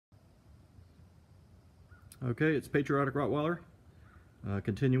Okay, it's Patriotic Rottweiler.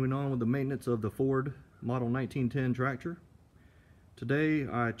 Continuing on with the maintenance of the Ford Model 1910 tractor. Today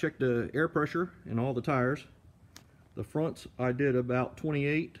I checked the air pressure in all the tires. The fronts I did about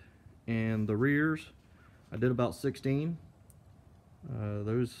 28 and the rears I did about 16.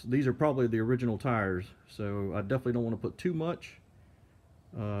 These are probably the original tires, so I definitely don't want to put too much,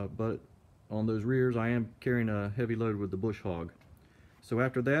 but on those rears I am carrying a heavy load with the bush hog. So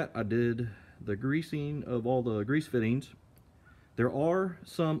after that I did the greasing of all the grease fittings. There are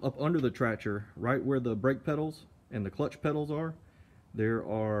some up under the tractor, right where the brake pedals and the clutch pedals are. There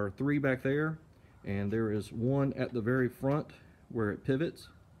are 3 back there, and there is one at the very front where it pivots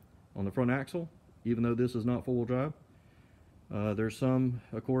on the front axle, even though this is not four-wheel drive. There's some,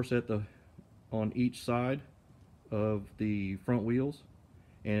 of course, on each side of the front wheels,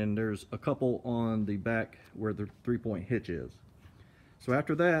 and there's a couple on the back where the 3-point hitch is. So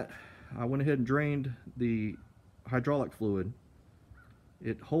after that, I went ahead and drained the hydraulic fluid.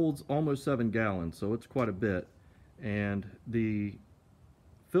 It holds almost 7 gallons, so it's quite a bit. And the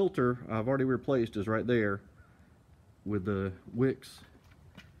filter I've already replaced is right there with the wicks.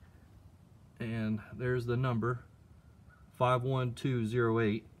 And there's the number,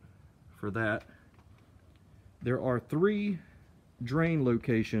 51208 for that. There are 3 drain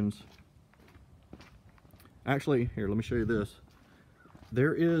locations. Actually, here, let me show you this.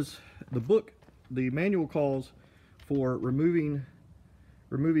 There is the manual calls for removing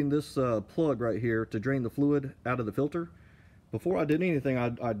this plug right here to drain the fluid out of the filter. Before I did anything,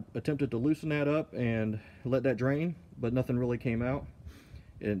 I attempted to loosen that up and let that drain, but nothing really came out.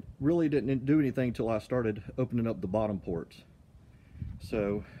 It really didn't do anything until I started opening up the bottom ports.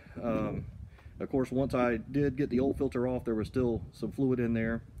 So, of course, once I did get the old filter off, there was still some fluid in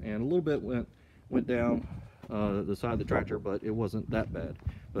there, and a little bit went down the side of the tractor, but it wasn't that bad.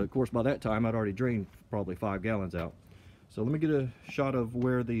 But of course, by that time I'd already drained probably 5 gallons out. So let me get a shot of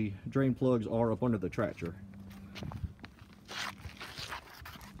where the drain plugs are up under the tractor.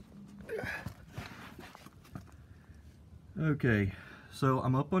 Okay, so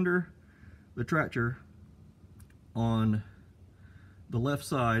I'm up under the tractor on the left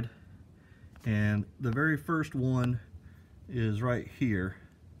side, and the very first one is right here.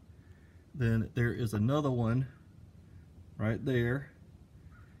 Then there is another one right there,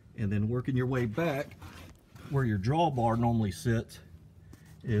 and then working your way back where your drawbar normally sits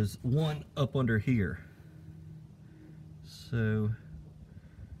is one up under here. So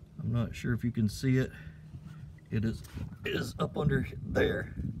I'm not sure if you can see it. It is up under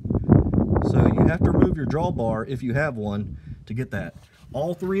there. So you have to remove your drawbar if you have one to get that.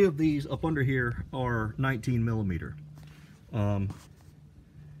 All 3 of these up under here are 19 millimeter.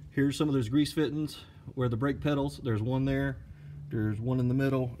 Here's some of those grease fittings where the brake pedals, there's one there, there's one in the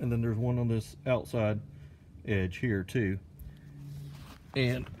middle, and then there's one on this outside edge here too.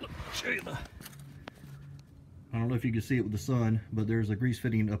 And let me show you I don't know if you can see it with the sun, but there's a grease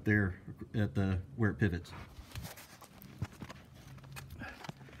fitting up there at where it pivots.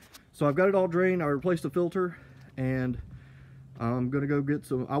 So I've got it all drained. I replaced the filter, and I'm gonna go get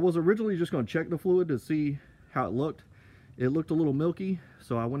some. I was originally just gonna check the fluid to see how it looked. It looked a little milky,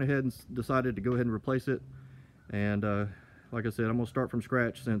 so I went ahead and decided to go ahead and replace it. And like I said, I'm gonna start from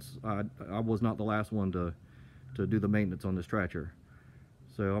scratch since I was not the last one to do the maintenance on this tractor.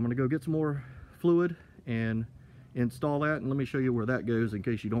 So I'm gonna go get some more fluid and install that, and let me show you where that goes in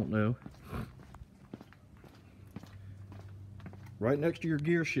case you don't know. Right next to your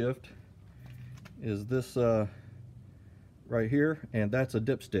gear shift is this right here, and that's a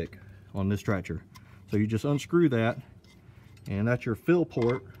dipstick on this tractor. So you just unscrew that, and that's your fill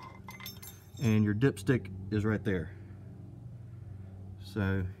port, and your dipstick is right there.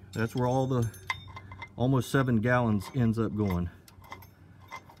 So that's where all the almost 7 gallons ends up going.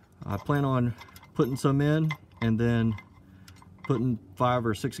 I plan on putting some in and then putting 5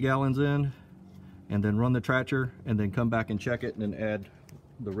 or 6 gallons in, and then run the tractor and then come back and check it and then add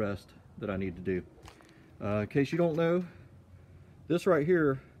the rest that I need to do. In case you don't know, this right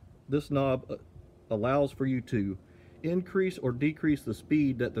here, this knob allows for you to increase or decrease the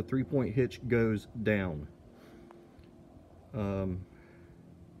speed that the 3-point hitch goes down.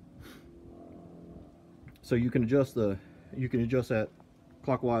 So you can adjust that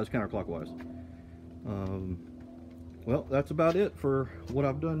clockwise, counterclockwise. Well, that's about it for what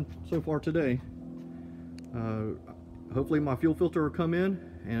I've done so far today. Hopefully my fuel filter will come in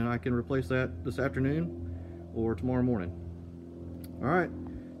and I can replace that this afternoon or tomorrow morning. All right,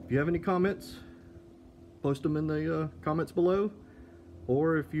 if you have any comments, post them in the comments below,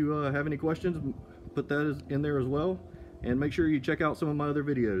 or if you have any questions, put that in there as well, and make sure you check out some of my other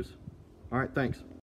videos. All right, thanks.